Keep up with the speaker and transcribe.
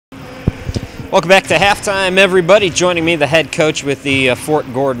Welcome back to halftime, everybody. Joining me, the head coach with the Fort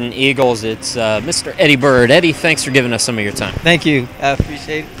Gordon Eagles, it's Mr. Eddie Byrd. Eddie, thanks for giving us some of your time. Thank you. I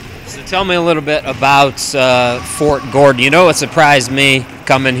appreciate it. So tell me a little bit about Fort Gordon. You know, it surprised me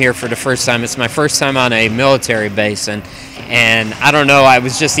coming here for the first time. It's my first time on a military base, and I don't know. I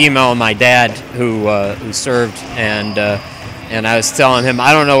was just emailing my dad, who served, and I was telling him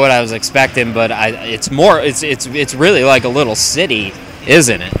I don't know what I was expecting, but it's really like a little city,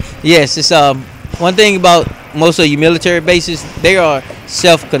 isn't it? Yes, it's one thing about most of your military bases, they are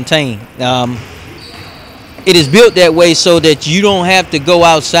self-contained. It is built that way so that you don't have to go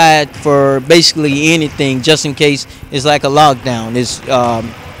outside for basically anything, just in case it's like a lockdown.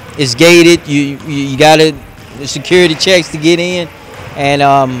 It's gated. You got the security checks to get in, and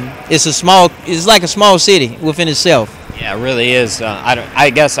it's like a small city within itself. Yeah, it really is. I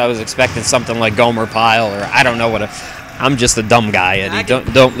guess I was expecting something like Gomer Pyle, or I don't know what. I'm just a dumb guy, Eddie.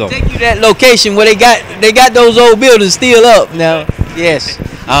 Don't take you that location where they got those old buildings still up now. Yes.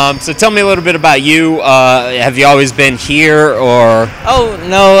 So tell me a little bit about you. Have you always been here, or? Oh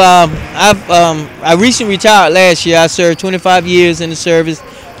no, I recently retired last year. I served 25 years in the service,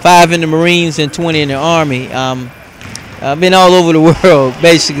 5 in the Marines and 20 in the Army. I've been all over the world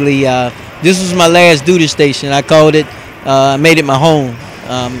basically. This was my last duty station. I called it. Made it my home.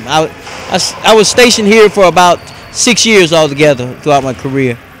 I was stationed here for about 6 years altogether throughout my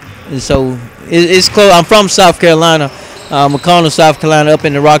career, and so it's close. I'm from South Carolina, McConnell, South Carolina, up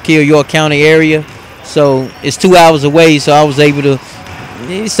in the Rock Hill, York County area. So it's 2 hours away, so I was able to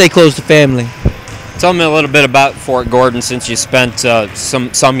stay close to family. Tell me a little bit about Fort Gordon, since you spent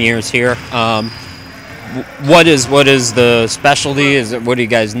some years here. What is the specialty? What are you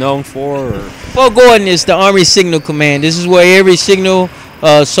guys known for? Or? Fort Gordon is the Army Signal Command. This is where every signal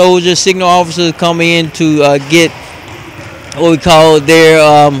soldier, signal officers come in to get what we call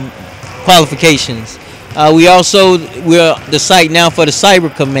their qualifications. We're the site now for the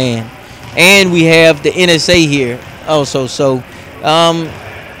Cyber Command, and we have the NSA here also. So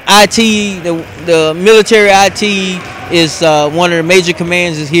IT, the military IT is one of the major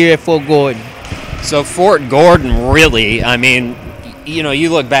commands is here at Fort Gordon. So Fort Gordon, really, I mean, you know, you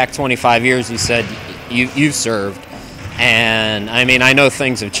look back 25 years, you said you've served, and I mean, I know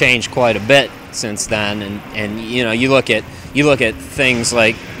things have changed quite a bit since then, and you know, you look at things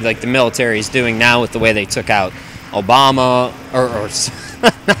like the military is doing now with the way they took out Obama, or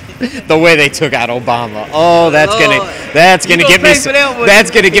the way they took out Obama. Oh, that's gonna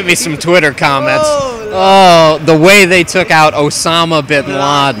get me some Twitter comments. Oh, the way they took out Osama bin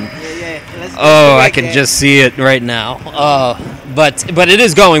Laden. Oh, I can just see it right now. But it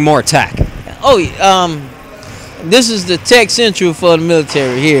is going more tech. Oh, this is the tech central for the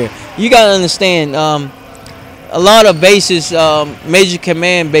military here. You got to understand, a lot of bases, major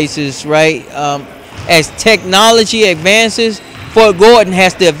command bases, right? As technology advances, Fort Gordon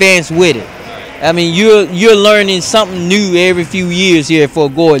has to advance with it. I mean, you're learning something new every few years here at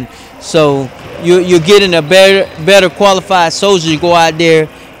Fort Gordon. So you're getting a better qualified soldier to go out there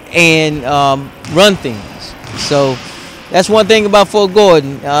and run things. So that's one thing about Fort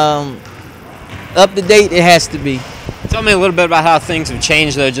Gordon. Up to date, it has to be. Tell me a little bit about how things have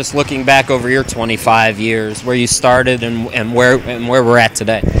changed, though, just looking back over your 25 years, where you started and where we're at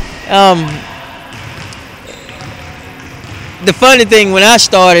today. The funny thing, when I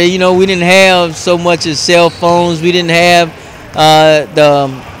started, you know, we didn't have so much as cell phones. We didn't have the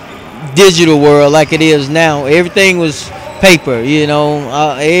digital world like it is now. Everything was paper, you know.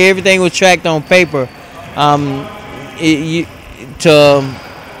 Everything was tracked on paper. To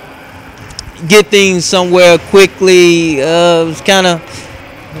get things somewhere quickly, it was kind of,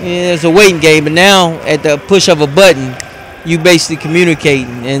 it's a waiting game. But now, at the push of a button, you basically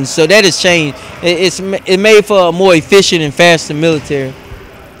communicating, and so that has changed. It made for a more efficient and faster military.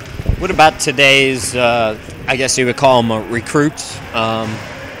 What about today's? I guess you would call them recruits.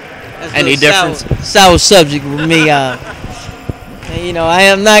 Any difference? Sour subject with me. You know, I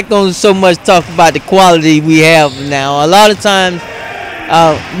am not going to so much talk about the quality we have now. A lot of times,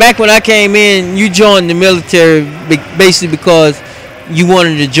 back when I came in, you joined the military basically because you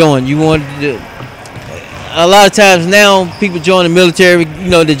wanted to join. You wanted to. A lot of times now, people join the military. You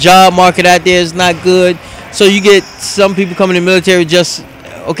know, the job market out there is not good, so you get some people coming in the military just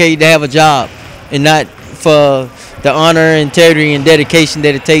to have a job, and not for the honor, integrity, and dedication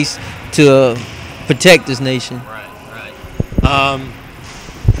that it takes to protect this nation. Right.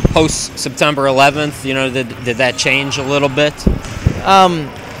 Post September 11th, you know, did that change a little bit?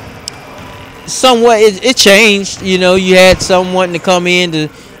 Somewhat, it changed. You know, you had someone to come in to,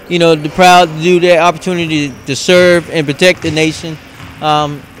 you know, the proud to do their opportunity to serve and protect the nation.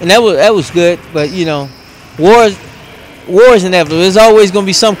 and that was good. But war is inevitable. There's always going to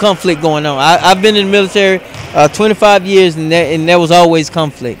be some conflict going on. I've been in the military 25 years, and there was always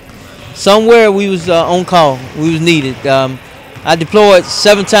conflict. Somewhere we was on call. We was needed. I deployed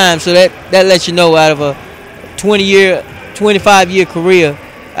 7 times, so that lets you know out of a 25-year career,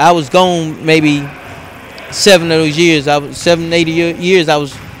 I was gone maybe 7 of those years. 80 years I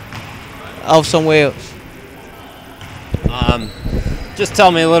was off somewhere else. Just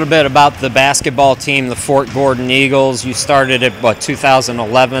tell me a little bit about the basketball team, the Fort Gordon Eagles. You started at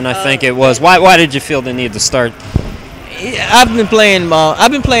 2011, I think it was. Why did you feel the need to start? I've been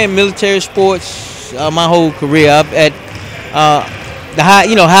playing military sports my whole career. Up at the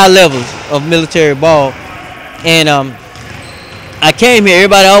high levels of military ball, and I came here.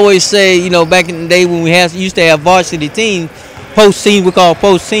 Everybody always say, back in the day when we used to have varsity teams, post teams, we call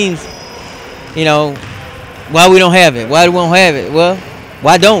post teams. Why we don't have it? Why we don't have it? Well,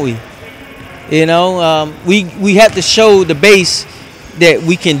 why don't we? We have to show the base that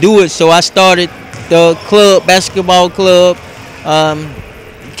we can do it. So I started the basketball club,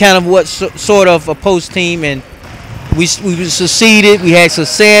 kind of what sort of a post team, and we succeeded. We had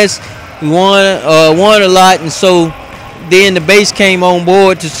success. We won a lot, and so then the base came on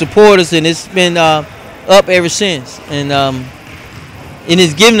board to support us, and it's been up ever since. And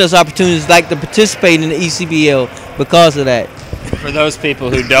it's given us opportunities like to participate in the ECBL because of that. For those people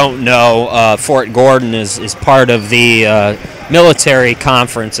who don't know, Fort Gordon is part of the military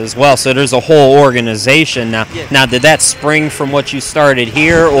conference as well. So there's a whole organization now. Yes. Now, did that spring from what you started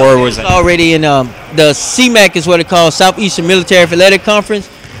here, or was it already in the CMAC is what it calls Southeastern Military Athletic Conference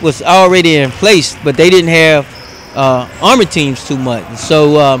was already in place, but they didn't have Army teams too much.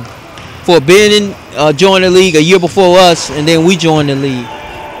 So Fort Benning joined the league a year before us, and then we joined the league,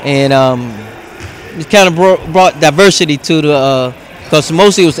 and it kind of brought diversity to the because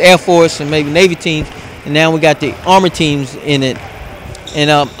mostly it was Air Force and maybe Navy teams, and now we got the Army teams in it. And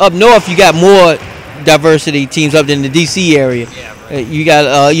up north, you got more diversity teams up in the D.C. area. Yeah, right. You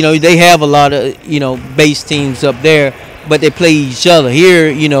got they have a lot of base teams up there, but they play each other.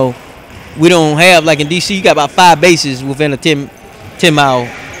 Here, we don't have, like in D.C. you got about 5 bases within a 10-mile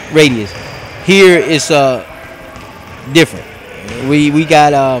radius. Here it's different. We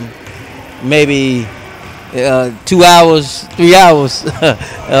got maybe 2 hours, 3 hours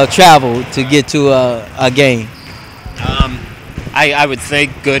travel to get to a game. I would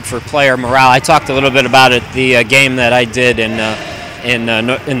think good for player morale. I talked a little bit about it the game that I did in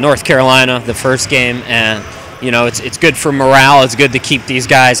North Carolina, the first game, and it's good for morale. It's good to keep these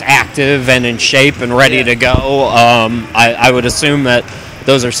guys active and in shape and ready to go. I would assume that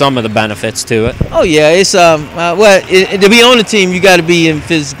those are some of the benefits to it. Oh yeah, it's to be on the team, you got to be in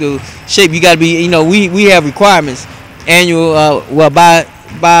physical shape. You got to be, we have requirements, annual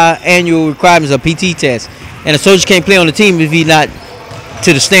biannual requirements of PT tests, and a soldier can't play on the team if he's not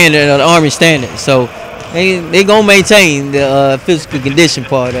to the standard of the Army standard. So they gonna maintain the physical condition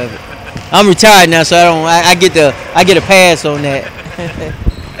part of it. I'm retired now, so I get a pass on that.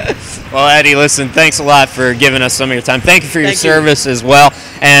 Well, Eddie, listen, thanks a lot for giving us some of your time. Thank you for your service as well.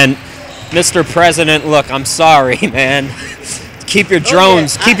 And Mr. President, look, I'm sorry, man. Keep your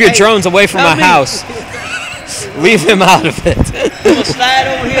drones, drones away from my house. Leave him out of it. We'll slide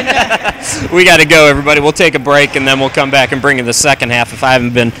over here now. We got to go, everybody. We'll take a break, and then we'll come back and bring in the second half if I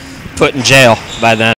haven't been put in jail by then.